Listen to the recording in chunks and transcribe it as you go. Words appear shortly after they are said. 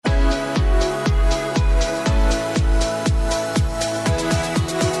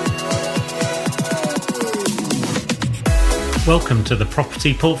Welcome to the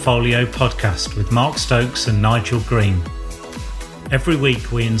Property Portfolio Podcast with Mark Stokes and Nigel Green. Every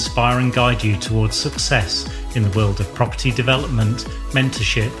week we inspire and guide you towards success in the world of property development,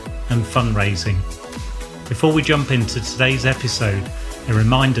 mentorship and fundraising. Before we jump into today's episode, a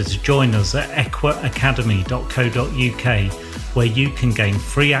reminder to join us at equaacademy.co.uk, where you can gain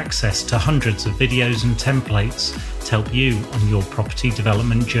free access to hundreds of videos and templates to help you on your property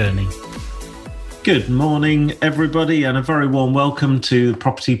development journey. Good morning, everybody, and a very warm welcome to the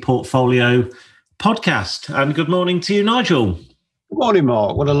Property Portfolio Podcast. And good morning to you, Nigel. Good morning,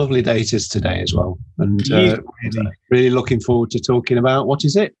 Mark. What a lovely day it is today as well. And really looking forward to talking about, what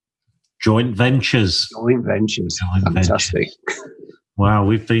is it? Joint ventures. Fantastic. Wow,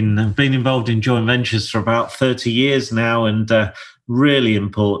 we've been involved in joint ventures for about 30 years now, and really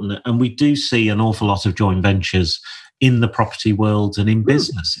important. And we do see an awful lot of joint ventures in the property world and in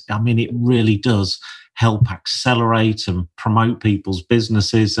business. I mean, it really does help accelerate and promote people's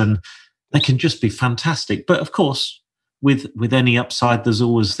businesses, and they can just be fantastic. But of course, with any upside, there's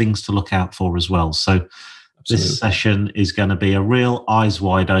always things to look out for as well. So This session is going to be a real eyes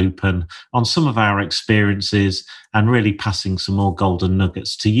wide open on some of our experiences and really passing some more golden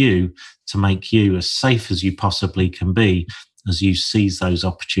nuggets to you to make you as safe as you possibly can be as you seize those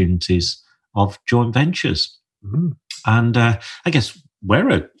opportunities of joint ventures. Mm. And I guess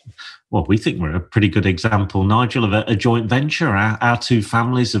we think we're a pretty good example, Nigel, of a joint venture. Our two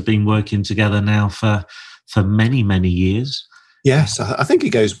families have been working together now for many, many years. Yes, I think it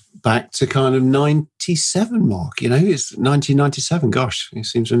goes back to kind of 97, Mark. You know, it's 1997. Gosh, it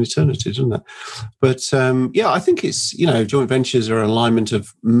seems an eternity, doesn't it? But I think it's, joint ventures are alignment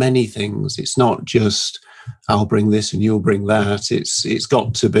of many things. It's not just I'll bring this and you'll bring that. It's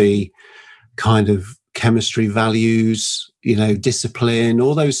got to be kind of chemistry, values, discipline,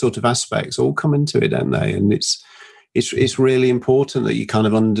 all those sort of aspects all come into it, don't they? And it's really important that you kind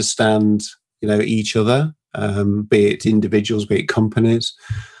of understand, each other, be it individuals, be it companies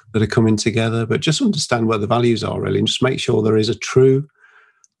that are coming together, but just understand what the values are really, and just make sure there is an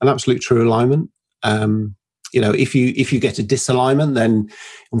absolute true alignment. If you get a disalignment, then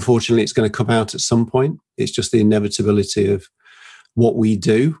unfortunately it's going to come out at some point. It's just the inevitability of what we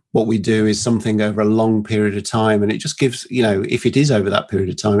do. What we do is something over a long period of time, and it just gives, if it is over that period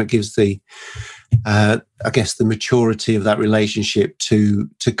of time, it gives the maturity of that relationship to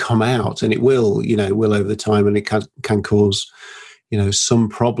come out, and it will over the time, and it can cause, some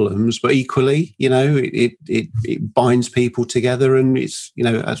problems, but equally, it binds people together, and it's,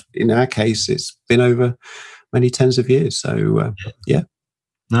 as in our case, it's been over many tens of years. So, yeah.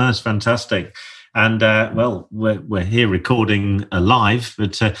 No, it's fantastic. And, we're here recording live,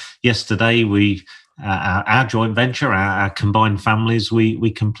 but yesterday our joint venture, our combined families,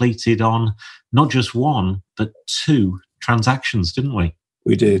 we completed on not just one, but two transactions, didn't we?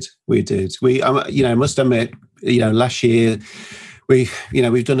 We did. We, must admit, last year,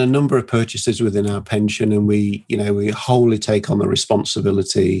 we've done a number of purchases within our pension, and we wholly take on the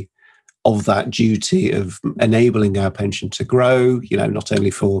responsibility of that duty of enabling our pension to grow, not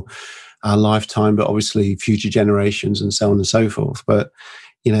only for our lifetime, but obviously future generations and so on and so forth. But,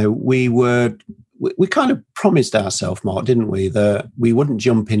 we kind of promised ourselves, Mark, didn't we, that we wouldn't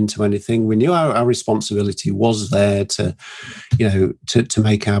jump into anything. We knew our responsibility was there to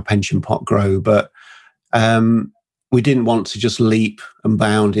make our pension pot grow. But we didn't want to just leap and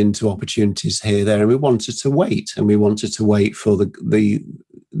bound into opportunities here, there, and we wanted to wait. And we wanted to wait for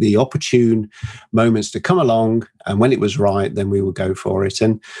the opportune moments to come along, and when it was right, then we would go for it.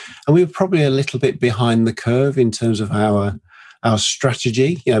 And we were probably a little bit behind the curve in terms of our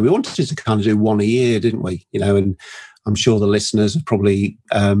strategy. We wanted to kind of do one a year, didn't we? And I'm sure the listeners have probably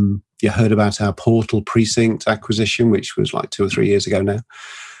heard about our Portal Precinct acquisition, which was like 2 or 3 years ago now.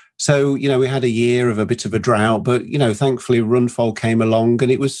 So, we had a year of a bit of a drought, but, thankfully Runfold came along,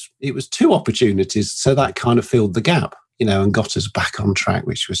 and it was two opportunities. So that kind of filled the gap, and got us back on track,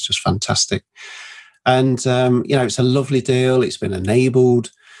 which was just fantastic. And, it's a lovely deal. It's been enabled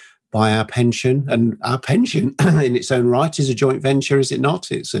by our pension, and our pension in its own right is a joint venture, is it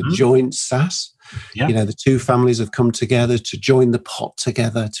not? It's a joint SAS. Yeah. The two families have come together to join the pot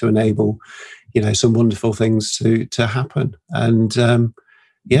together to enable, some wonderful things to happen. And,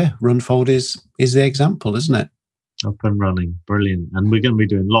 Runfold is the example, isn't it? Up and running, brilliant. And we're going to be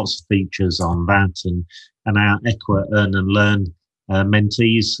doing lots of features on that, and our Equa Earn and Learn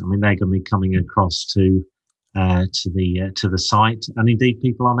mentees. I mean, they're going to be coming across to the site, and indeed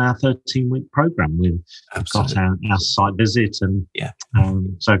people on our 13-week program. We've got our site visit, and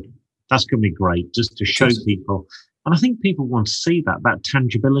so that's going to be great, just to show people And I think people want to see that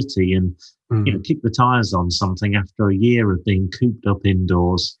tangibility and kick the tires on something after a year of being cooped up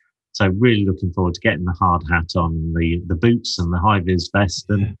indoors. So really looking forward to getting the hard hat on, the boots and the high-vis vest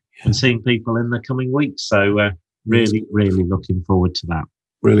and seeing people in the coming weeks. So really looking forward to that.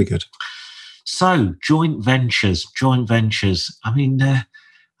 Really good. So joint ventures. I mean,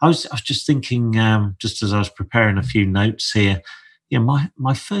 I was just thinking, just as I was preparing a few notes here,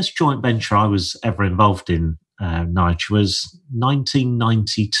 my first joint venture I was ever involved in, Nigel, was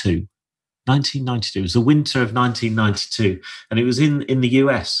 1992. 1992. It was the winter of 1992, and it was in the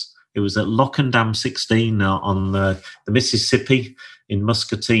US. It was at Lock and Dam 16 on the Mississippi in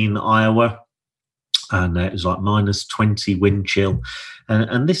Muscatine, Iowa. And it was like -20 wind chill.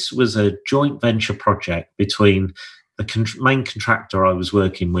 And this was a joint venture project between the main contractor I was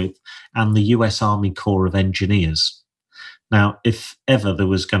working with and the US Army Corps of Engineers. Now, if ever there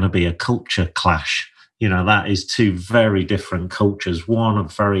was going to be a culture clash, that is two very different cultures. One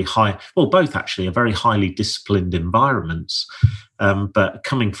of both actually are very highly disciplined environments, but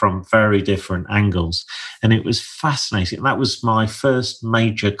coming from very different angles. And it was fascinating. That was my first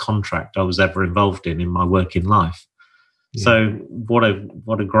major contract I was ever involved in my working life. Yeah. So what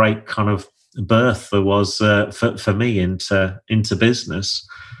a great kind of birth there was for me into business.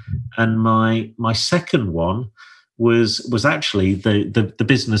 And my second one was actually the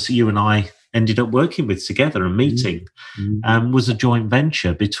business you and I ended up working with together and meeting, was a joint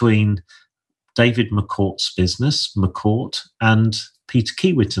venture between David McCourt's business, McCourt, and Peter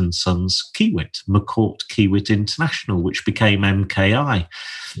Kiewit and Sons, Kiewit, McCourt Kiewit International, which became MKI.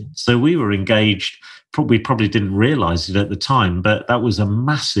 So we were engaged, we probably didn't realise it at the time, but that was a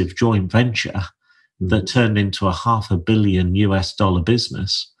massive joint venture that turned into a $500 million US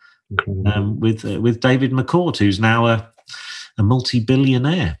business with David McCourt, who's now a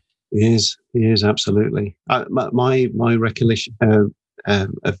multi-billionaire. He is absolutely. My recollection of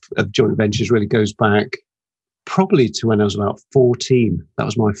joint ventures really goes back probably to when I was about 14. That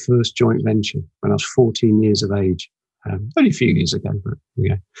was my first joint venture when I was 14 years of age. Only a few years ago, but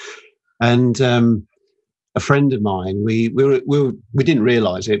yeah. And a friend of mine, we didn't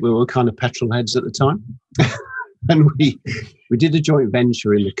realise it. We were kind of petrol heads at the time, and we did a joint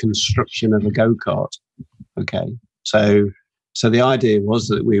venture in the construction of a go-kart. Okay, so the idea was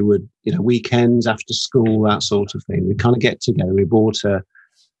that we would, weekends after school, that sort of thing, we'd kind of get together. We bought a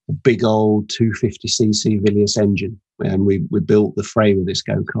big old 250cc Villiers engine, and we built the frame of this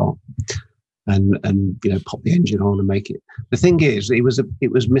go-kart and pop the engine on and make it. The thing is, it was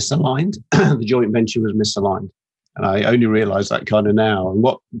misaligned. The joint venture was misaligned. And I only realised that kind of now. And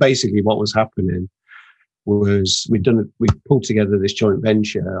what was happening was we pulled together this joint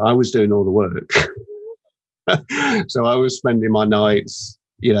venture. I was doing all the work. So I was spending my nights,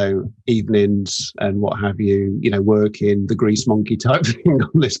 evenings and what have you, working the grease monkey type thing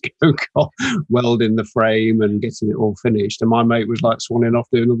on this go-kart, welding the frame and getting it all finished. And my mate was like swanning off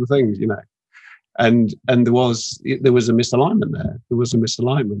doing other things, And there was a misalignment there. There was a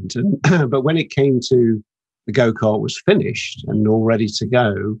misalignment. And but when it came to the go-kart was finished and all ready to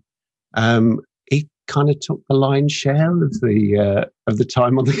go, he kind of took the lion's share of the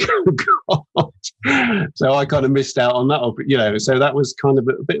time on the go-kart. So I kind of missed out on that, So that was kind of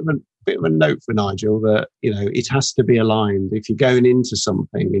a bit of a note for Nigel that, it has to be aligned. If you're going into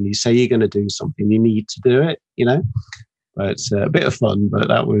something and you say you're going to do something, you need to do it, But it's a bit of fun, but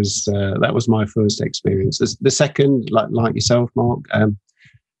that was my first experience. The second, like yourself, Mark,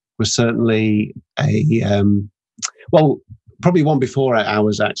 was certainly probably one before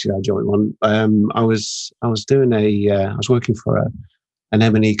ours. Actually, I joined one. I was working for an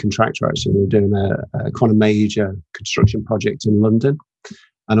M&E contractor. Actually, we were doing a quite a major construction project in London,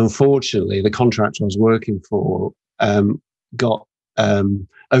 and unfortunately, the contractor I was working for got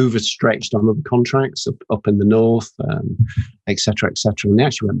overstretched on other contracts up in the north, et cetera, and they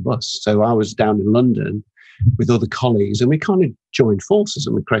actually went bust. So I was down in London with other colleagues, and we kind of joined forces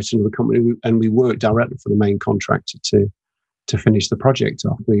and we created another company, and we worked directly for the main contractor to finish the project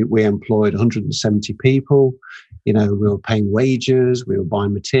off. We employed 170 people. We were paying wages, we were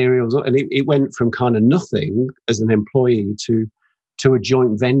buying materials, and it went from kind of nothing as an employee to a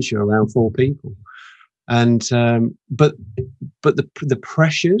joint venture around 4 people. And but the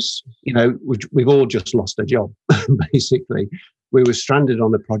pressures, we've all just lost a job. Basically, we were stranded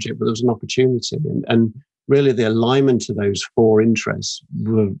on the project, but there was an opportunity, and really the alignment of those 4 interests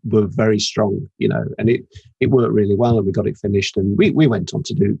were very strong, and it worked really well, and we got it finished, and we went on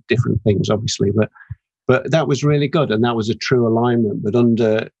to do different things, obviously, but that was really good, and that was a true alignment. But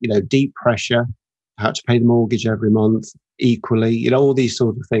under deep pressure, I had to pay the mortgage every month. equally, all these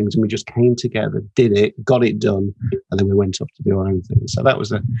sort of things. And we just came together, did it, got it done, and then we went off to do our own thing. So that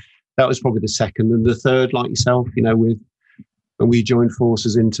was probably the second. And the third, like yourself, when we joined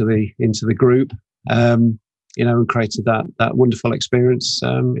forces into the group, and created that wonderful experience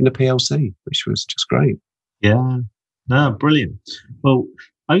in the PLC, which was just great. Yeah, no, brilliant. Well,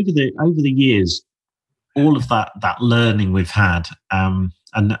 over the years, all of that learning we've had,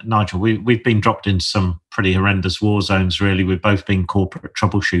 and Nigel, we've been dropped into some pretty horrendous war zones. Really, we've both been corporate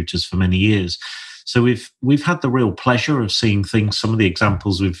troubleshooters for many years, so we've had the real pleasure of seeing things. Some of the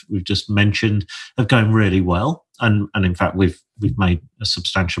examples we've just mentioned are going really well, and in fact, we've made a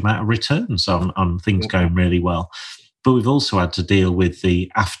substantial amount of returns on things going really well. But we've also had to deal with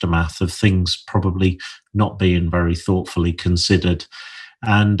the aftermath of things probably not being very thoughtfully considered.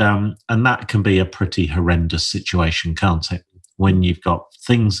 And that can be a pretty horrendous situation, can't it? When you've got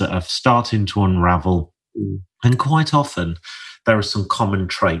things that are starting to unravel. And quite often, there are some common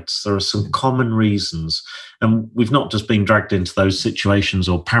traits, there are some common reasons. And we've not just been dragged into those situations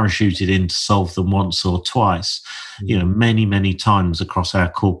or parachuted in to solve them once or twice, many, many times across our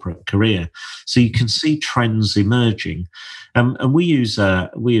corporate career. So you can see trends emerging. And we use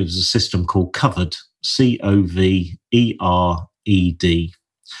a system called COVERED, COVERED.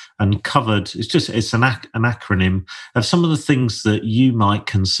 And COVERED, it's an acronym of some of the things that you might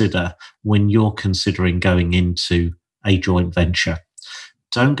consider when you're considering going into a joint venture.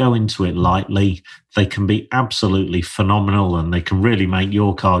 Don't go into it lightly. They can be absolutely phenomenal, and they can really make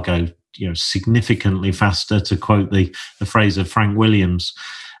your car go, significantly faster, to quote the phrase of Frank Williams.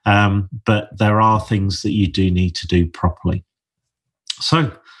 But there are things that you do need to do properly.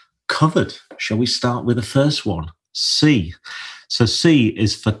 So, COVERED. Shall we start with the first one? C. So C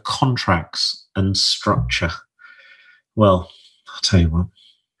is for contracts and structure. Well, I'll tell you what.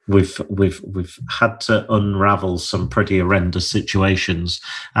 We've had to unravel some pretty horrendous situations,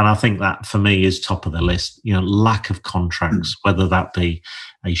 and I think that for me is top of the list. Lack of contracts, whether that be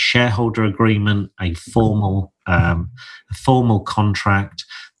a shareholder agreement, a formal contract,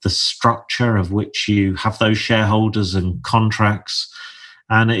 the structure of which you have those shareholders and contracts.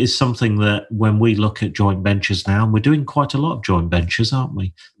 And it is something that when we look at joint ventures now, and we're doing quite a lot of joint ventures, aren't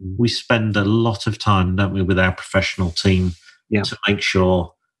we? We spend a lot of time, don't we, with our professional team to make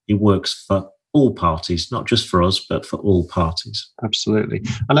sure it works for all parties, not just for us, but for all parties. Absolutely.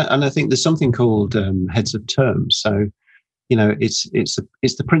 And I think there's something called heads of terms. So, it's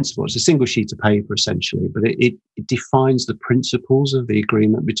the principle. It's a single sheet of paper, essentially, but it defines the principles of the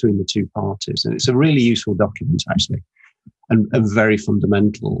agreement between the two parties. And it's a really useful document, actually, and very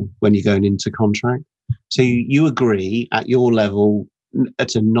fundamental when you're going into contract. So you agree at your level,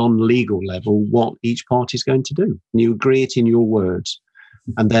 at a non-legal level, what each party is going to do. And you agree it in your words.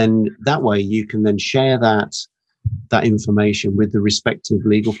 And then that way you can then share that information with the respective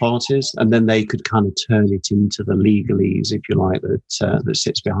legal parties, and then they could kind of turn it into the legalese, if you like, that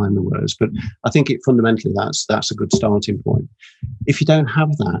sits behind the words. But I think fundamentally that's a good starting point. If you don't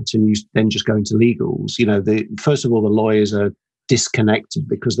have that and you then just go into legals, first of all, the lawyers are disconnected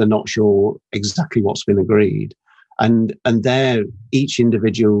because they're not sure exactly what's been agreed, and each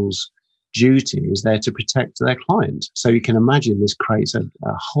individual's duty is there to protect their client. So you can imagine this creates a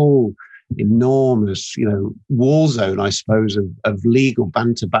whole enormous, war zone, I suppose, of legal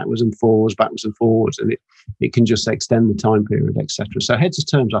banter backwards and forwards, and it can just extend the time period, etc. So heads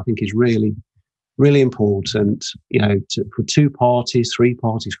of terms, I think, is really, really important, for two parties, three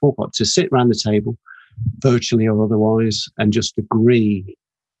parties, four parties to sit around the table, virtually or otherwise, and just agree,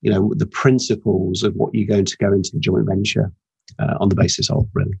 the principles of what you're going to go into the joint venture on the basis of,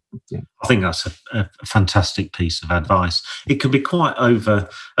 really. Yeah. I think that's a fantastic piece of advice. It can be quite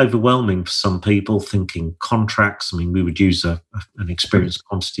overwhelming for some people, thinking contracts. I mean, we would use an experienced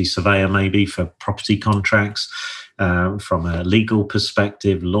quantity surveyor maybe for property contracts, from a legal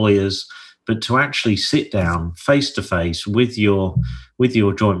perspective, lawyers, but to actually sit down face to face with your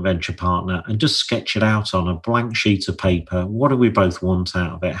joint venture partner and just sketch it out on a blank sheet of paper. What do we both want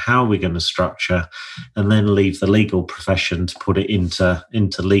out of it? How are we going to structure? And then leave the legal profession to put it into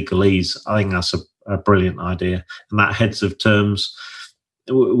legalese. I think that's a brilliant idea. And that heads of terms,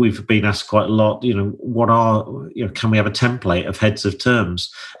 we've been asked quite a lot, can we have a template of heads of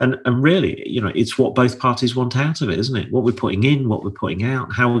terms? And really, it's what both parties want out of it, isn't it? What we're putting in, what we're putting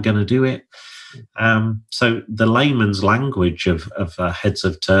out, how we're going to do it. So the layman's language of heads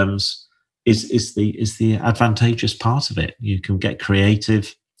of terms is the advantageous part of it. You can get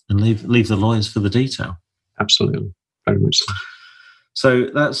creative and leave the lawyers for the detail. Absolutely, very much so. So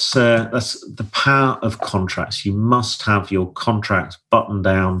that's the power of contracts. You must have your contract buttoned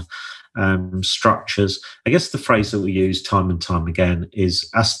down structures. I guess the phrase that we use time and time again is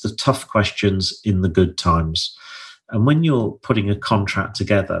ask the tough questions in the good times. And when you're putting a contract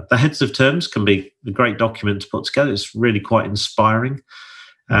together, the heads of terms can be a great document to put together. It's really quite inspiring.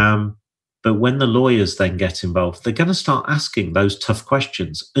 But when the lawyers then get involved, they're going to start asking those tough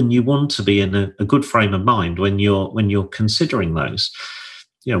questions. And you want to be in a good frame of mind when you're considering those.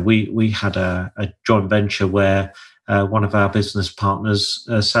 You know, we had a joint venture where one of our business partners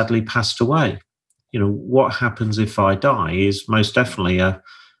sadly passed away. You know, what happens if I die is most definitely a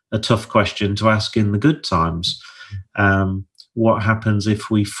tough question to ask in the good times. What happens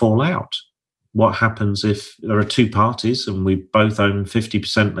if we fall out? What happens if there are two parties and we both own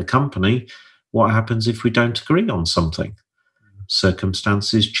 50% of the company? What happens if we don't agree on something?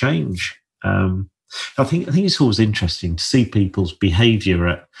 Circumstances change. I think it's always interesting to see people's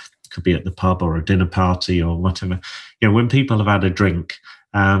behaviour could be at the pub or a dinner party or whatever. You know, when people have had a drink,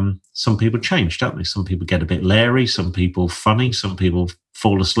 some people change, don't they? Some people get a bit leery, some people funny, some people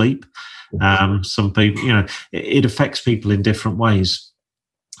fall asleep. Some people, you know, it affects people in different ways.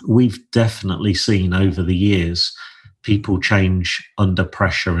 We've definitely seen over the years people change under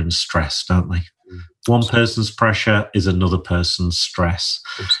pressure and stress, don't they? One person's pressure is another person's stress.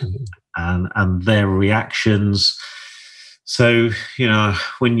 Absolutely. And their reactions. So, you know,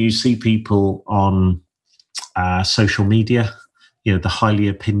 when you see people on social media, you know, the highly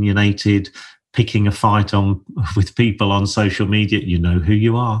opinionated, picking a fight on with people on social media, you know who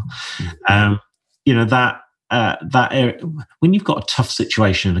you are. You know, that area, when you've got a tough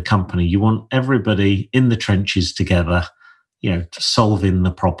situation in a company, you want everybody in the trenches together, you know, solving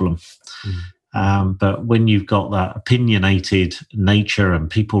the problem. But when you've got that opinionated nature and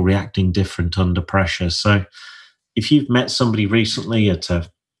people reacting different under pressure. So if you've met somebody recently at a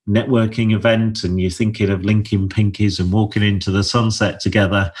networking event and you're thinking of linking pinkies and walking into the sunset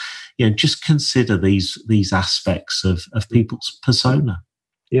together, you know, just consider these aspects of people's persona.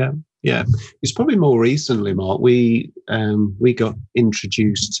 Yeah. It's probably more recently, Mark, we got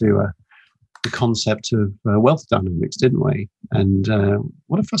introduced to the concept of wealth dynamics, didn't we? And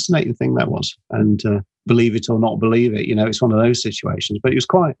what a fascinating thing that was. And believe it or not believe it, you know, it's one of those situations. But it was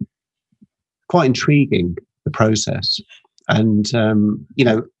quite intriguing, the process. And you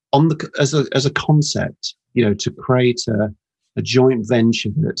know, as a concept, you know, to create a joint venture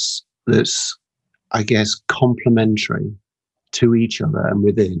that's I guess complementary to each other and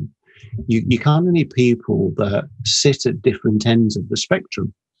within. You can't need people that sit at different ends of the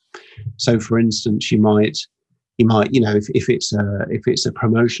spectrum. So, for instance, you might, you know, if it's a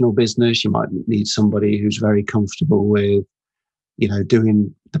promotional business, you might need somebody who's very comfortable with, you know,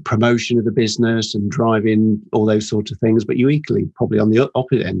 doing the promotion of the business and driving all those sorts of things. But you equally, probably on the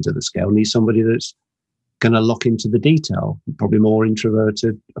opposite end of the scale, need somebody that's going to lock into the detail, probably more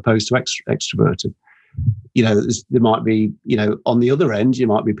introverted opposed to extroverted. You know, there might be, you know, on the other end, you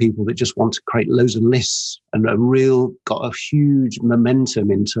might be people that just want to create loads of lists and got a huge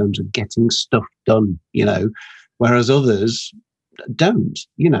momentum in terms of getting stuff done, you know, whereas others don't,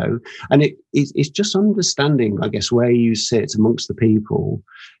 you know. And it's just understanding, I guess, where you sit amongst the people,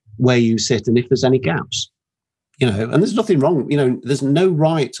 where you sit, and if there's any gaps, you know. And there's nothing wrong, you know, there's no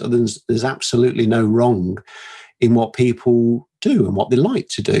right, or there's absolutely no wrong in what people do and what they like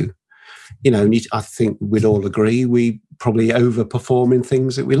to do. You know, I think we'd all agree we probably overperform in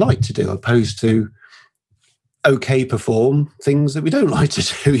things that we like to do, opposed to okay perform things that we don't like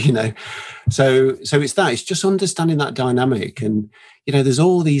to do, you know. So it's just understanding that dynamic. And, you know, there's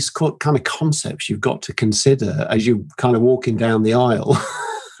all these kind of concepts you've got to consider as you're kind of walking down the aisle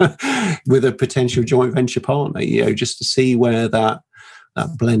with a potential joint venture partner, you know, just to see where that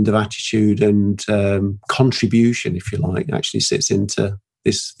blend of attitude and contribution, if you like, actually sits into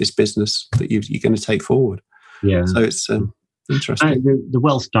this business that you're going to take forward. Yeah. So it's interesting. The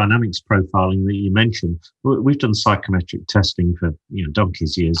wealth dynamics profiling that you mentioned, we've done psychometric testing for, you know,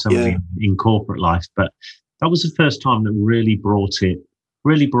 donkey's years, haven't we, in corporate life, but that was the first time that really brought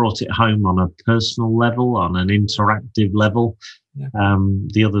it home on a personal level, on an interactive level. Yeah.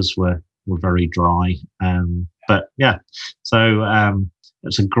 The others were very dry. But yeah, so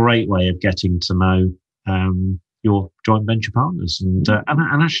it's a great way of getting to know your joint venture partners and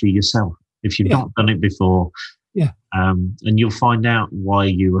actually yourself, if you've not done it before. Yeah. And you'll find out why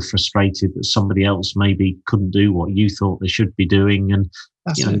you were frustrated that somebody else maybe couldn't do what you thought they should be doing. And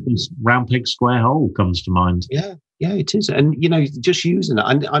you know, this round peg square hole comes to mind. Yeah, it is. And, you know, just using it.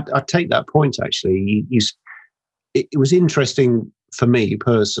 And I take that point, actually. It was interesting for me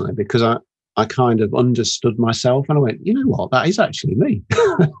personally, because I kind of understood myself and I went, you know what, that is actually me.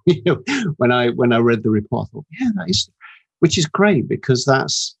 You know, when I read the report, I thought, yeah, that is, which is great, because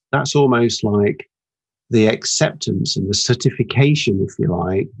that's that's almost like the acceptance and the certification, if you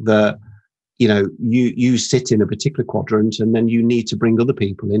like, that, you know, you sit in a particular quadrant, and then you need to bring other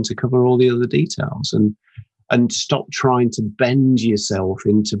people in to cover all the other details, and stop trying to bend yourself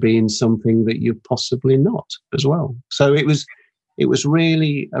into being something that you're possibly not as well. So it was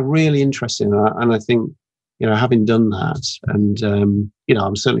really interesting, and I think, you know, having done that, and you know,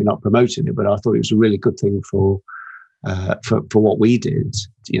 I'm certainly not promoting it, but I thought it was a really good thing for what we did,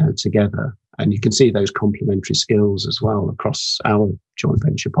 you know, together. And you can see those complementary skills as well across our joint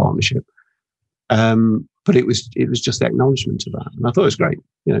venture partnership. But it was just the acknowledgement of that, and I thought it was great.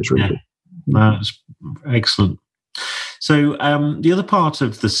 You know, it's really good. That's excellent. So the other part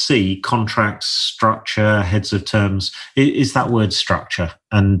of the C, contracts, structure, heads of terms, is that word structure.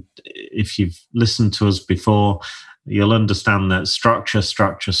 And if you've listened to us before, you'll understand that structure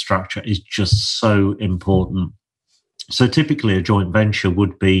is just so important. So typically a joint venture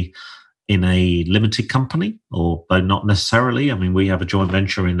would be in a limited company, or though not necessarily. I mean, we have a joint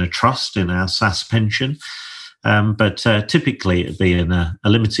venture in a trust in our SAS pension. But typically it'd be in a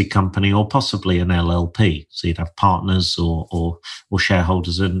limited company, or possibly an LLP. So you'd have partners or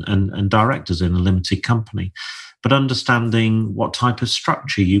shareholders and directors in a limited company. But understanding what type of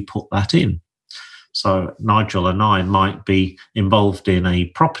structure you put that in. So Nigel and I might be involved in a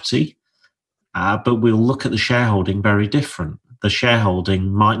property, but we'll look at the shareholding very different. The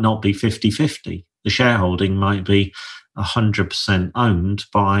shareholding might not be 50-50. The shareholding might be 100% owned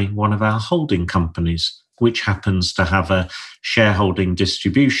by one of our holding companies, which happens to have a shareholding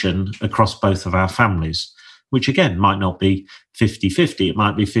distribution across both of our families, which again might not be 50-50. It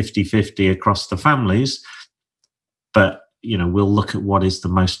might be 50-50 across the families, but you know, we'll look at what is the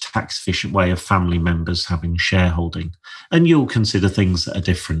most tax efficient way of family members having shareholding, and you'll consider things that are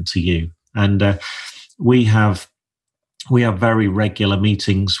different to you. And we have very regular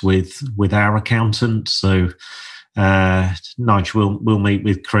meetings with our accountant. So Nigel, we'll meet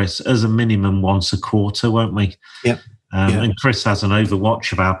with Chris as a minimum once a quarter, won't we? Yeah. And Chris has an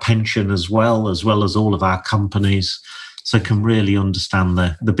overwatch of our pension as well as all of our companies, so can really understand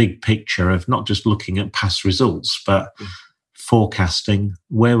the big picture of not just looking at past results, but forecasting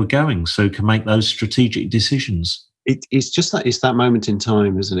where we're going, so can make those strategic decisions. It's that moment in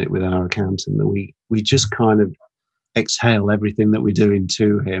time, isn't it, with our accountant, that we just kind of exhale everything that we're doing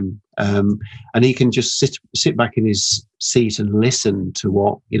to him, and he can just sit back in his seat and listen to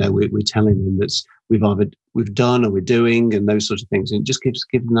what, you know, we're telling him that we've done or we're doing, and those sorts of things, and it just gives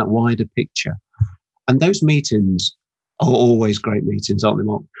him that wider picture. And those meetings are always great meetings, aren't they,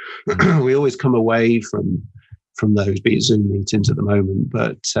 Mark? We always come away from those, be it Zoom meetings at the moment,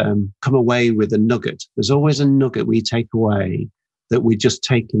 but come away with a nugget. There's always a nugget we take away, that we're just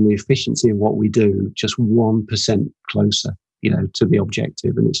taking the efficiency of what we do just 1% closer, you know, to the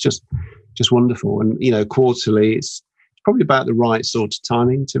objective. And it's just wonderful. And, you know, quarterly, it's probably about the right sort of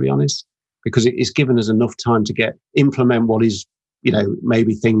timing, to be honest, because it's given us enough time to implement what is, you know,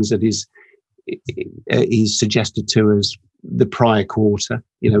 maybe things that he's suggested to us the prior quarter.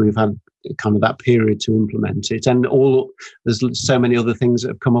 You know, we've had kind of that period to implement it, and there's so many other things that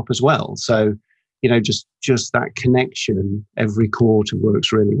have come up as well. So, you know, just that connection every quarter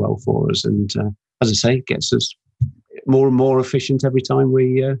works really well for us, and as I say, it gets us more and more efficient every time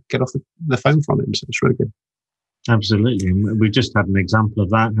we get off the phone from him. So it's really good. Absolutely, and we've just had an example of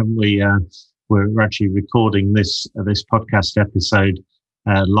that, haven't we? We're actually recording this podcast episode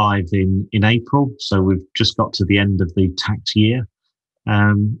live in April, so we've just got to the end of the tax year,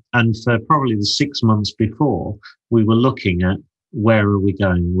 and for probably the 6 months before, we were looking at where are we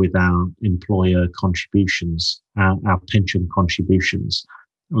going with our employer contributions, our pension contributions,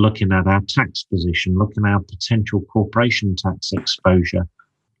 looking at our tax position, looking at our potential corporation tax exposure,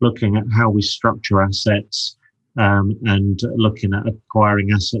 looking at how we structure assets, and looking at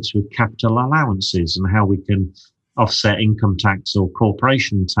acquiring assets with capital allowances and how we can offset income tax or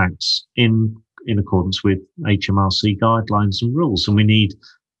corporation tax in accordance with HMRC guidelines and rules. And we need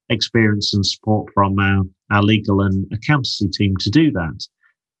experience and support from our legal and accountancy team to do that.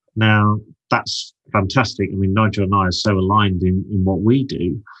 Now, that's fantastic. I mean, Nigel and I are so aligned in what we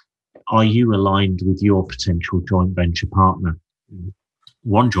do. Are you aligned with your potential joint venture partner?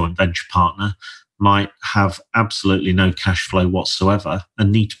 One joint venture partner might have absolutely no cash flow whatsoever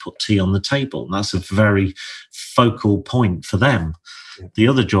and need to put tea on the table. And that's a very focal point for them. Yeah. The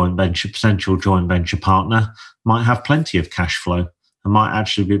other potential joint venture partner might have plenty of cash flow and might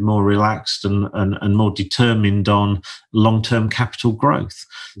actually be more relaxed and more determined on long-term capital growth.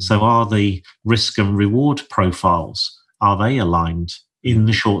 Mm-hmm. So are the risk and reward profiles, are they aligned in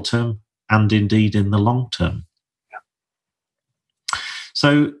the short term and indeed in the long term? Yeah.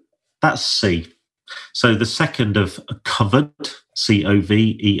 So That's C. So the second of covered,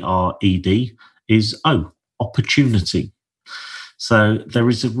 COVERED, is O, opportunity. So there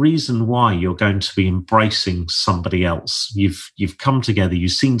is a reason why you're going to be embracing somebody else. You've come together,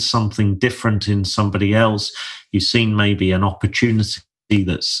 you've seen something different in somebody else, you've seen maybe an opportunity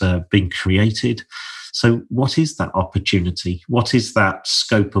that's been created. So what is that opportunity? What is that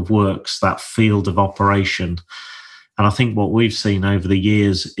scope of works, that field of operation? And I think what we've seen over the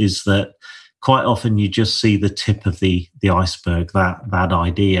years is that quite often you just see the tip of the iceberg, that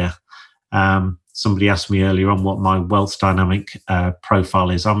idea. Somebody asked me earlier on what my wealth dynamic profile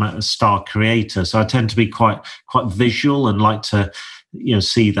is. I'm a star creator, so I tend to be quite visual and like to,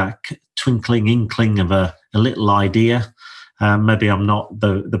 see that twinkling inkling of a little idea. Maybe I'm not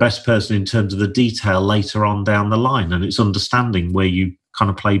the best person in terms of the detail later on down the line, and it's understanding where you kind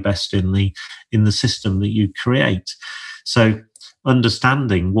of play best in the system that you create. So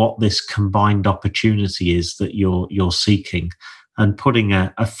understanding what this combined opportunity is that you're seeking, and putting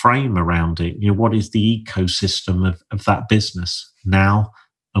a frame around it. What is the ecosystem of that business now,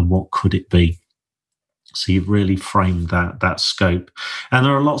 and what could it be? So you've really framed that scope. And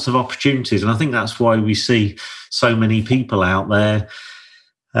there are lots of opportunities, and I think that's why we see so many people out there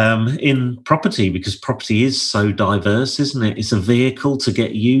in property, because property is so diverse, isn't it? It's a vehicle to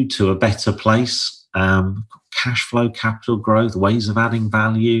get you to a better place. Cash flow, capital growth, ways of adding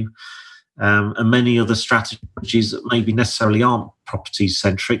value, and many other strategies that maybe necessarily aren't property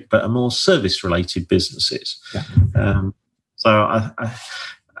centric, but are more service related businesses. Yeah. So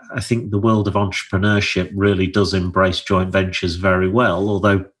I think the world of entrepreneurship really does embrace joint ventures very well,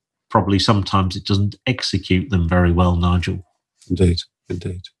 although probably sometimes it doesn't execute them very well, Nigel. Indeed.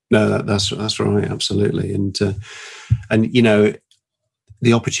 No, that's right, absolutely. And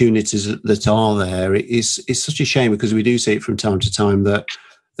the opportunities that are there, it's such a shame, because we do see it from time to time that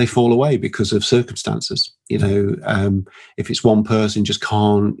they fall away because of circumstances. If it's one person just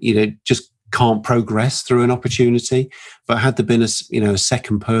can't progress through an opportunity, but had there been a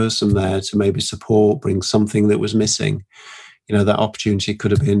second person there to maybe support, bring something that was missing, that opportunity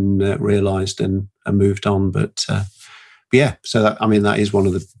could have been realised and moved on. But yeah, so that is one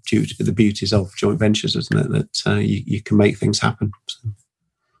of the beauties of joint ventures, isn't it? That you can make things happen. So.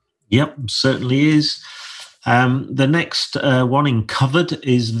 Yep, certainly is. The next one in covered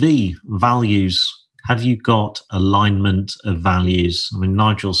is V, values. Have you got alignment of values? I mean,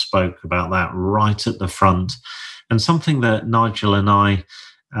 Nigel spoke about that right at the front, and something that Nigel and I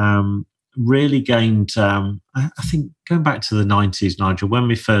really gained, I think going back to the 90s, Nigel, when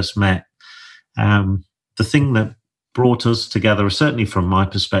we first met, the thing that brought us together, certainly from my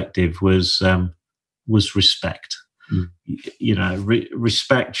perspective, was respect.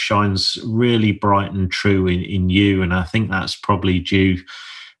 Respect shines really bright and true in you, and I think that's probably due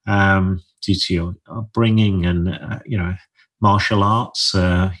to your upbringing and martial arts.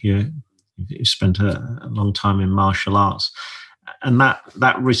 You spent a long time in martial arts, and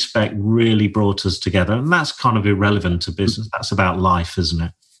that respect really brought us together. And that's kind of irrelevant to business. That's about life, isn't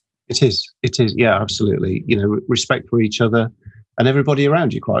it? It is. Yeah, absolutely. Respect for each other and everybody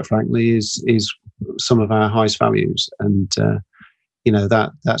around you, quite frankly, is some of our highest values. And,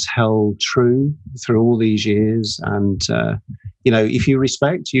 that's held true through all these years. And, if you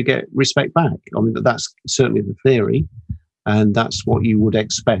respect, you get respect back. I mean, that's certainly the theory, and that's what you would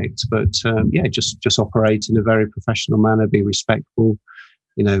expect. But, just operate in a very professional manner, be respectful,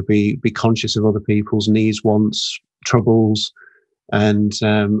 be conscious of other people's needs, wants, troubles, and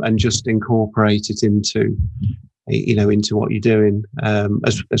just incorporate it into what you're doing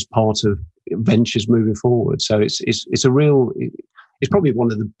as part of ventures moving forward. So it's probably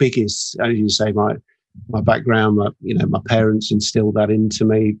one of the biggest, as you say, my background, my parents instilled that into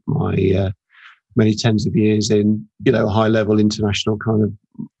me, my many tens of years in, high level international kind of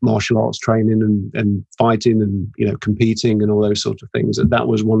martial arts training and fighting and, competing and all those sorts of things. That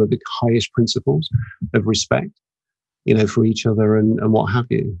was one of the highest principles of respect, for each other and what have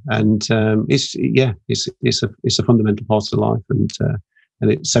you. And it's a fundamental part of life, and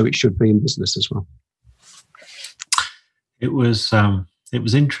so it should be in business as well. It was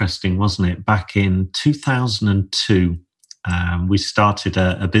interesting, wasn't it? Back in 2002, we started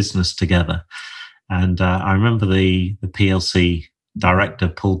a business together, and I remember the PLC director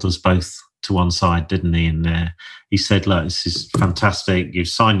pulled us both to one side, didn't he? And he said, "Look, this is fantastic. You've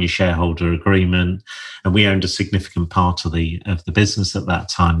signed your shareholder agreement," and we owned a significant part of the business at that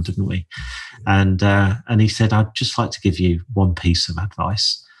time, didn't we? And he said, "I'd just like to give you one piece of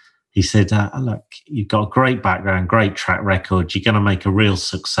advice." He said, "Look, you've got a great background, great track record. You're going to make a real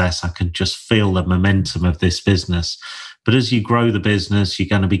success. I can just feel the momentum of this business. But as you grow the business, you're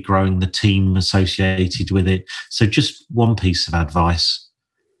going to be growing the team associated with it. So just one piece of advice: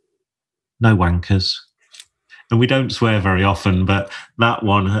 no wankers. And we don't swear very often, but that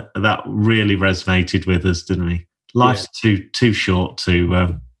really resonated with us, didn't we? Life's too short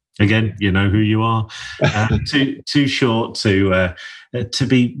to again, you know who you are. Too short to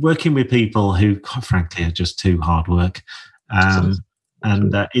be working with people who, quite frankly, are just too hard work.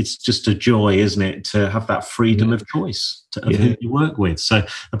 And it's just a joy, isn't it, to have that freedom of choice of who you work with. So,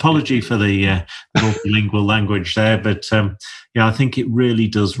 apology for the multilingual language there, but I think it really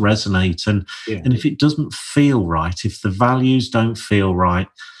does resonate. And if it doesn't feel right, if the values don't feel right,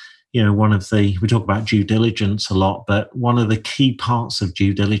 we talk about due diligence a lot, but one of the key parts of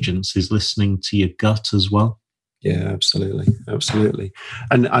due diligence is listening to your gut as well. Yeah, absolutely.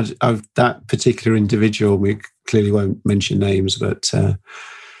 And I've that particular individual, we clearly won't mention names, but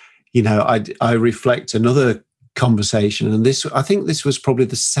I reflect another conversation, and I think this was probably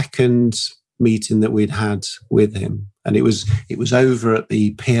the second meeting that we'd had with him, and it was over at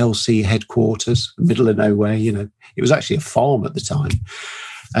the PLC headquarters, middle of nowhere. It was actually a farm at the time.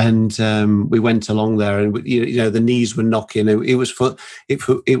 And we went along there, and the knees were knocking. It was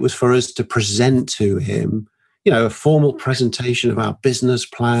for us to present to him, a formal presentation of our business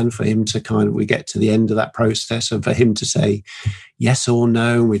plan, for him to we get to the end of that process, and for him to say yes or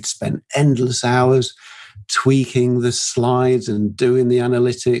no. We'd spent endless hours tweaking the slides and doing the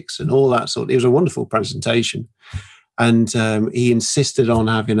analytics and all that sort. It was a wonderful presentation. And he insisted on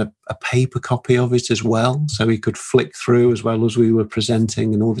having a paper copy of it as well, so he could flick through as well as we were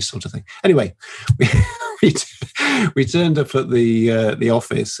presenting and all this sort of thing. Anyway, we turned up at the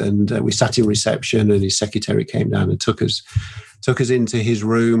office, and we sat in reception, and his secretary came down and took us into his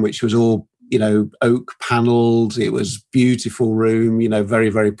room, which was all oak panelled. It was beautiful room, very,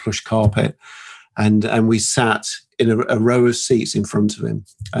 very plush carpet, and we sat in a row of seats in front of him,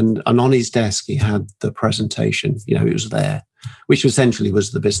 and on his desk he had the presentation. It was there, which essentially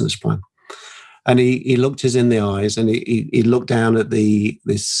was the business plan. And he looked us in the eyes, and he looked down at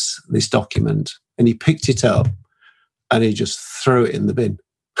this document, and he picked it up, and he just threw it in the bin.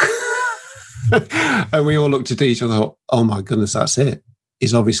 And we all looked at each other and thought, oh my goodness, that's it.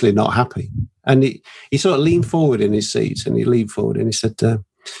 He's obviously not happy. And he sort of leaned forward in his seat, and he said,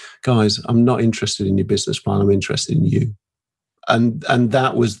 guys, I'm not interested in your business plan. I'm interested in you. And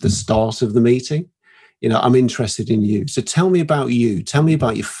that was the start of the meeting. I'm interested in you. So tell me about you. Tell me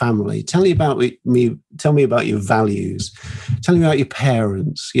about your family. Tell me about me. Tell me about your values. Tell me about your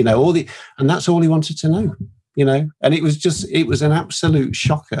parents. And that's all he wanted to know. And it was an absolute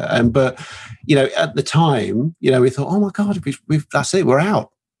shocker. But at the time, we thought, oh my God, that's it. We're out.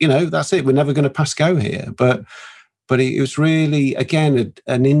 That's it. We're never going to pass go here. But it was really, again,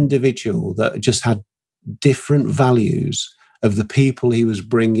 an individual that just had different values of the people he was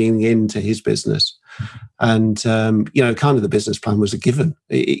bringing into his business. And, kind of the business plan was a given.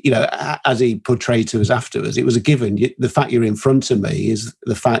 As he portrayed to us afterwards, it was a given. The fact you're in front of me is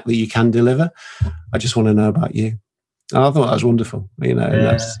the fact that you can deliver. I just want to know about you. And I thought that was wonderful, and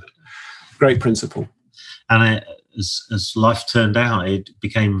that's a great principle. And as life turned out, it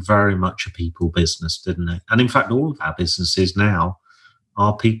became very much a people business, didn't it? And in fact, all of our businesses now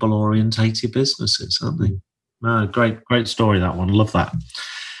are people-orientated businesses, aren't they? Great story, that one. Love that.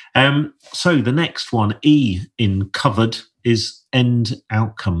 So the next one, E in covered, is end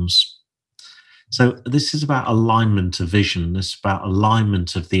outcomes. So this is about alignment of vision. This is about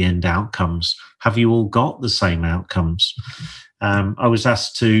alignment of the end outcomes. Have you all got the same outcomes? I was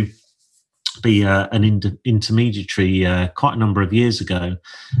asked to be an intermediary quite a number of years ago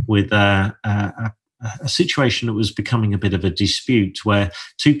with a situation that was becoming a bit of a dispute, where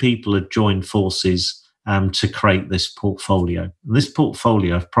two people had joined forces to create this portfolio. And this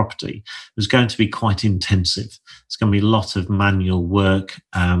portfolio of property was going to be quite intensive. It's going to be a lot of manual work,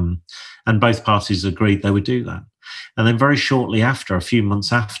 and both parties agreed they would do that. And then very shortly after, a few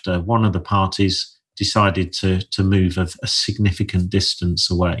months after, one of the parties decided to move a significant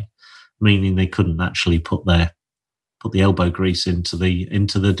distance away, meaning they couldn't actually put the elbow grease into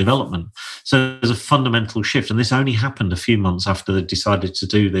the development. So there's a fundamental shift, and this only happened a few months after they decided to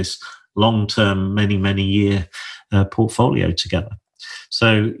do this long-term, many year portfolio together.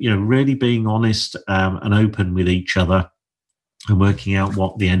 So really being honest and open with each other, and working out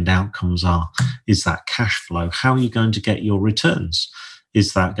what the end outcomes are. Is that cash flow? How are you going to get your returns?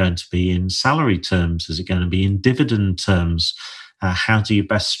 Is that going to be in salary terms? Is it going to be in dividend terms? How do you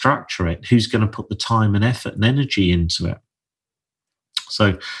best structure it? Who's going to put the time and effort and energy into it?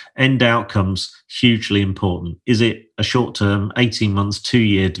 So end outcomes, hugely important. Is it a short-term, 18 months,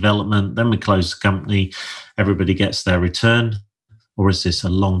 2-year development, then we close the company, everybody gets their return? Or is this a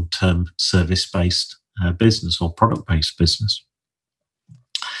long-term service-based business or product-based business?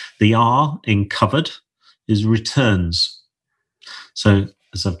 The R in covered is returns. So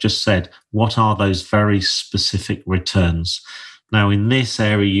as I've just said, what are those very specific returns? Now, in this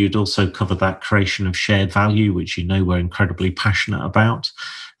area, you'd also cover that creation of shared value, which you know we're incredibly passionate about.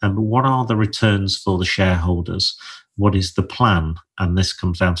 But what are the returns for the shareholders? What is the plan? And this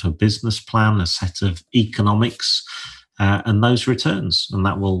comes down to a business plan, a set of economics, and those returns. And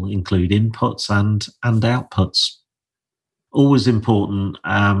that will include inputs and outputs. Always important.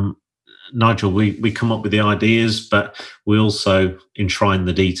 Nigel, we come up with the ideas, but we also enshrine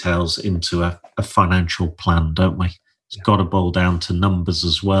the details into a financial plan, don't we? It's got to boil down to numbers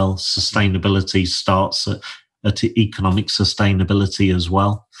as well. Sustainability starts at economic sustainability as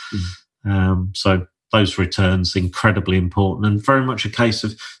well. So those returns incredibly important, and very much a case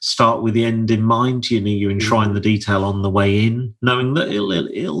of start with the end in mind. You enshrine the detail on the way in, knowing that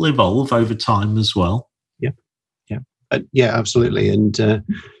it'll evolve over time as well. Yeah, absolutely, and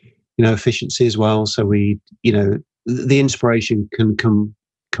efficiency as well. So we, the inspiration can come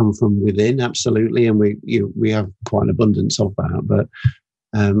from within, absolutely, and we have quite an abundance of that. But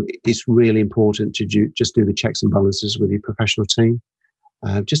it's really important to just do the checks and balances with your professional team.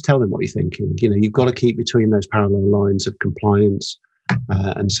 Just tell them what you're thinking. You've got to keep between those parallel lines of compliance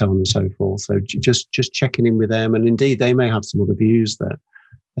and so on and so forth. So just checking in with them, and indeed they may have some other views that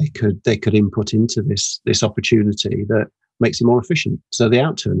they could input into this opportunity that makes it more efficient. So the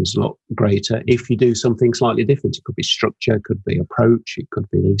outturn is a lot greater if you do something slightly different. It could be structure, it could be approach, it could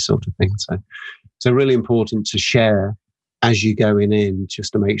be these sort of things. So really important to share as you're going in,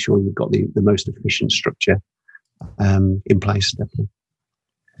 just to make sure you've got the most efficient structure in place. Definitely.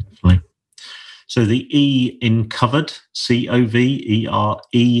 So the E in covered, COVERED,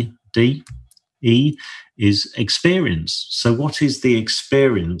 E is experience. So what is the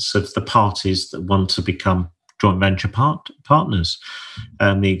experience of the parties that want to become joint venture partners?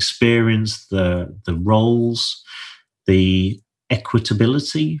 And the experience, the roles, the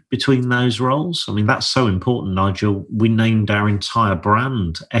equitability between those roles. I mean, that's so important, Nigel. We named our entire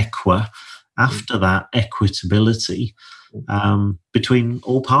brand Equa after that equitability between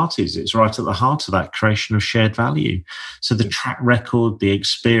all parties. It's right at the heart of that creation of shared value. So the track record, the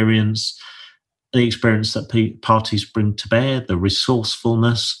experience that parties bring to bear, the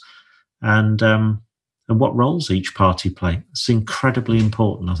resourcefulness, and what roles each party play. It's incredibly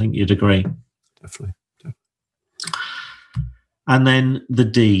important. I think you'd agree. Definitely. And then the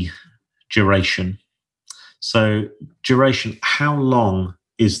D, duration. So duration, how long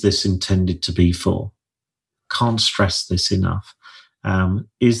is this intended to be for? Can't stress this enough.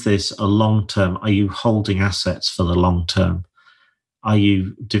 Is this a long term? Are you holding assets for the long term? Are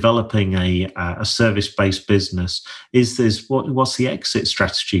you developing a service-based business? Is this what's the exit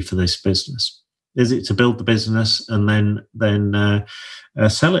strategy for this business? Is it to build the business and then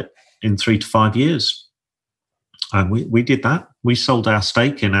sell it in 3 to 5 years? And we did that. We sold our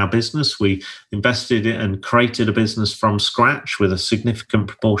stake in our business. We invested in and created a business from scratch with a significant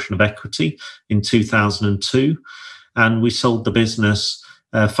proportion of equity in 2002. And we sold the business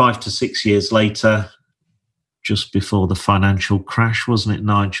 5 to 6 years later, just before the financial crash, wasn't it,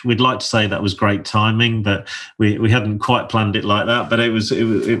 Nigel? We'd like to say that was great timing, but we hadn't quite planned it like that. But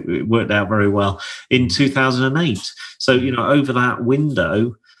it worked out very well in 2008. So over that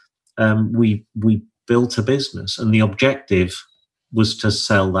window, we built a business, and the objective was to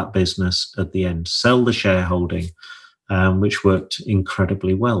sell that business at the end, sell the shareholding, which worked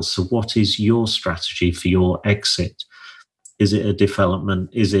incredibly well. So, what is your strategy for your exit? Is it a development?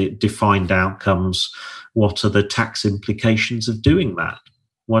 Is it defined outcomes? What are the tax implications of doing that?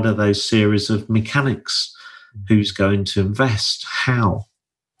 What are those series of mechanics? Who's going to invest? How?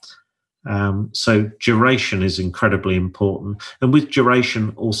 So duration is incredibly important. And with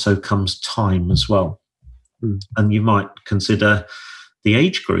duration also comes time as well. And you might consider the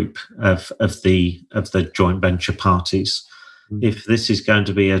age group of the joint venture parties. If this is going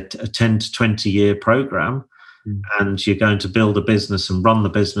to be a 10 to 20 year program, and you're going to build a business and run the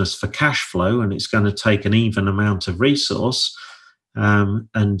business for cash flow, and it's going to take an even amount of resource,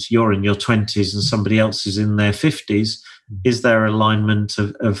 and you're in your 20s and somebody else is in their 50s, is there alignment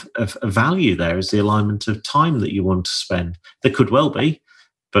of value there? Is the alignment of time that you want to spend? There could well be,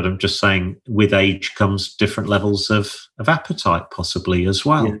 but I'm just saying with age comes different levels of appetite possibly as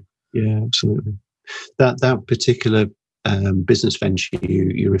well. Yeah, absolutely. That particular business venture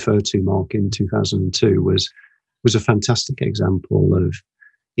you referred to, Mark, in 2002 was was a fantastic example of,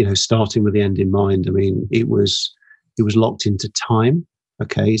 starting with the end in mind. I mean, it was locked into time.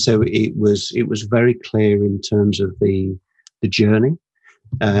 Okay, so it was very clear in terms of the journey.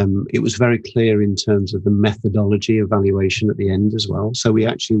 It was very clear in terms of the methodology evaluation at the end as well. So we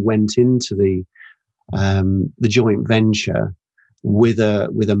actually went into the joint venture with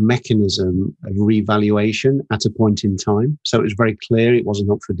a mechanism of revaluation at a point in time. So it was very clear. It wasn't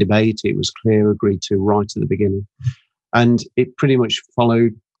up for debate. It was clear, agreed to right at the beginning, and it pretty much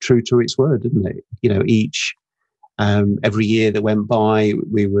followed true to its word, didn't it? Every year that went by,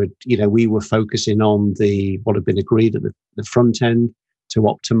 we were focusing on what had been agreed at the front end to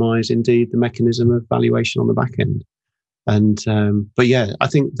optimize indeed the mechanism of valuation on the back end. And but yeah, I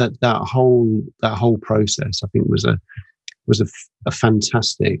think that whole process, I think, was a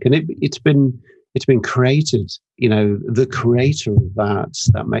fantastic, and it's been created. The creator of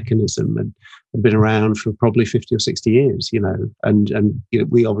that mechanism had been around for probably 50 or 60 years. And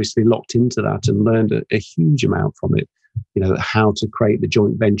we obviously locked into that and learned a huge amount from it. How to create the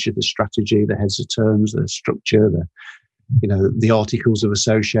joint venture, the strategy, the heads of terms, the structure, the articles of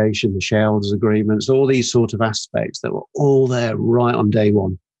association, the shareholders agreements, all these sort of aspects that were all there right on day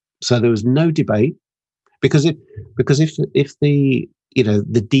one. So there was no debate, because if the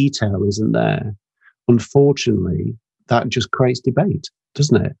the detail isn't there, unfortunately, that just creates debate,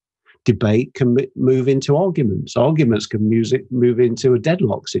 doesn't it? Debate can move into arguments. Arguments can move into a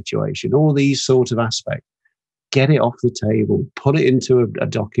deadlock situation. All these sort of aspects. Get it off the table. Put it into a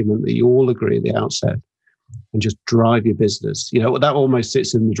document that you all agree at the outset, and just drive your business. That almost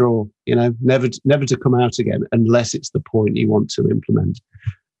sits in the drawer. Never to come out again unless it's the point you want to implement.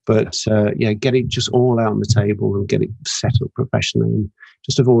 But get it just all out on the table and get it set up professionally, and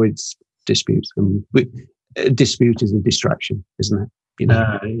just avoid disputes. And dispute is a distraction, isn't it?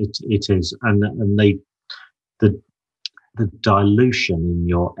 It is, and the dilution in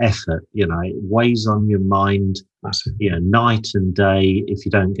your effort, it weighs on your mind, night and day if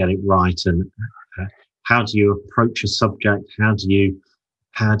you don't get it right. And how do you approach a subject? How do you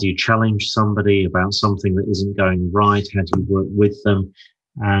challenge somebody about something that isn't going right? How do you work with them?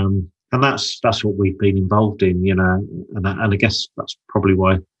 And that's what we've been involved in, and I guess that's probably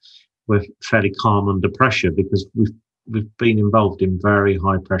why we're fairly calm under pressure, because we've been involved in very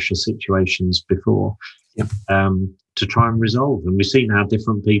high pressure situations before. Yep. To try and resolve. And we've seen how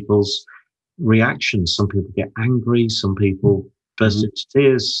different people's reactions. Some people get angry, some people burst into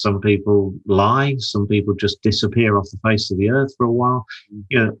tears, some people lie, some people just disappear off the face of the earth for a while.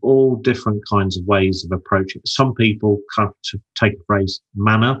 All different kinds of ways of approaching it. Some people kind of, to take a phrase,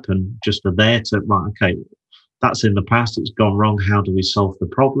 man up and just are there to, right, okay, that's in the past, it's gone wrong, how do we solve the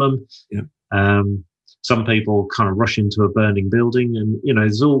problem? Yeah. Some people kind of rush into a burning building, and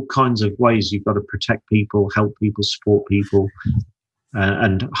there's all kinds of ways you've got to protect people, help people, support people,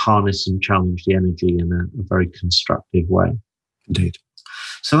 and harness and challenge the energy in a very constructive way. Indeed.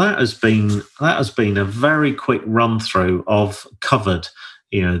 So that has been a very quick run through of Covered.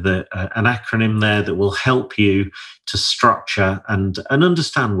 An acronym there that will help you to structure and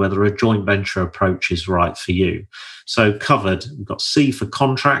understand whether a joint venture approach is right for you. So Covered, we've got C for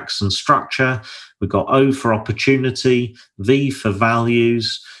contracts and structure, we've got O for opportunity, V for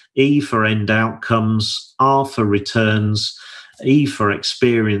values, E for end outcomes, R for returns, E for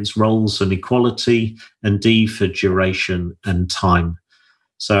experience, roles and equality, and D for duration and time.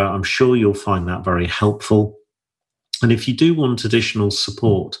 So I'm sure you'll find that very helpful. And if you do want additional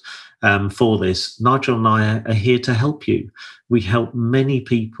support for this, Nigel and I are here to help you. We help many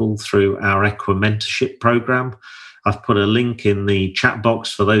people through our Equa Mentorship program. I've put a link in the chat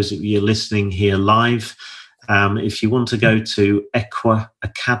box for those of you listening here live. If you want to go to Equa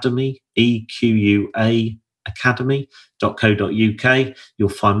Academy, EQUA academy.co.uk, you'll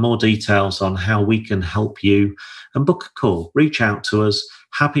find more details on how we can help you, and book a call. Reach out to us.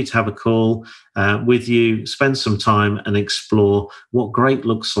 Happy to have a call with you, spend some time and explore what great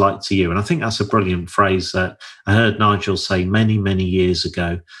looks like to you. And I think that's a brilliant phrase that I heard Nigel say many, many years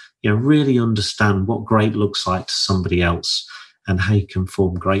ago. Really understand what great looks like to somebody else and how you can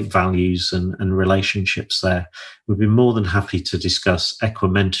form great values and relationships there. We'd be more than happy to discuss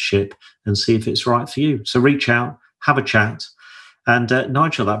Equa Mentorship and see if it's right for you. So reach out, have a chat. And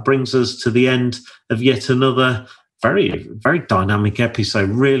Nigel, that brings us to the end of yet another very, very dynamic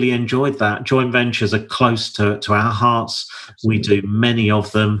episode. Really enjoyed that. Joint ventures are close to our hearts. Absolutely. We do many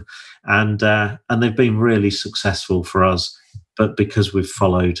of them, and they've been really successful for us, but because we've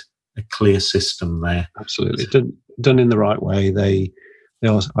followed a clear system there. Absolutely. Done in the right way, they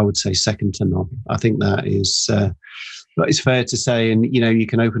are, I would say, second to none. I think that is But it's fair to say, and you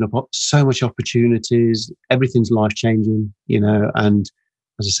can open up so much opportunities. Everything's life changing, and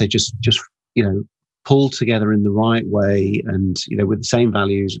as I say, just pull together in the right way, and with the same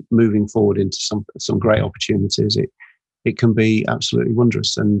values, moving forward into some great opportunities. It can be absolutely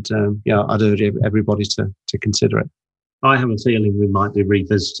wondrous, and I'd urge everybody to consider it. I have a feeling we might be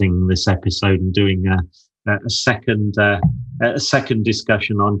revisiting this episode and doing a second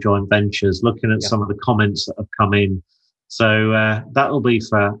discussion on joint ventures, looking at some of the comments that have come in. So that will be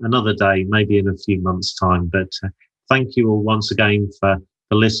for another day, maybe in a few months' time. But thank you all once again for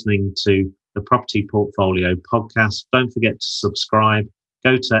listening to the Property Portfolio podcast. Don't forget to subscribe.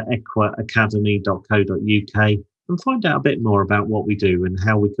 Go to equiacademy.co.uk and find out a bit more about what we do and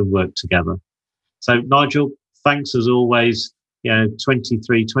how we can work together. So, Nigel, thanks as always.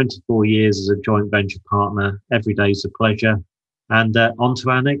 23, 24 years as a joint venture partner. Every day is a pleasure. And on to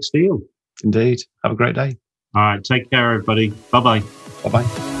our next deal. Indeed. Have a great day. All right. Take care, everybody. Bye-bye. Bye-bye.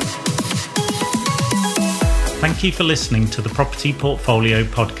 Thank you for listening to the Property Portfolio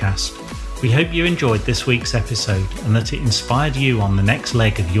podcast. We hope you enjoyed this week's episode and that it inspired you on the next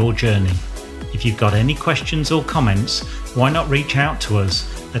leg of your journey. If you've got any questions or comments, why not reach out to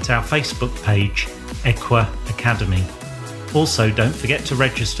us at our Facebook page, Equa Academy. Also, don't forget to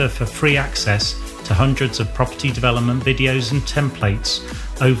register for free access to hundreds of property development videos and templates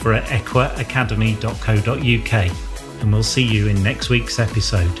over at equiacademy.co.uk, and we'll see you in next week's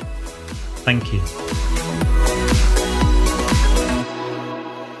episode. Thank you.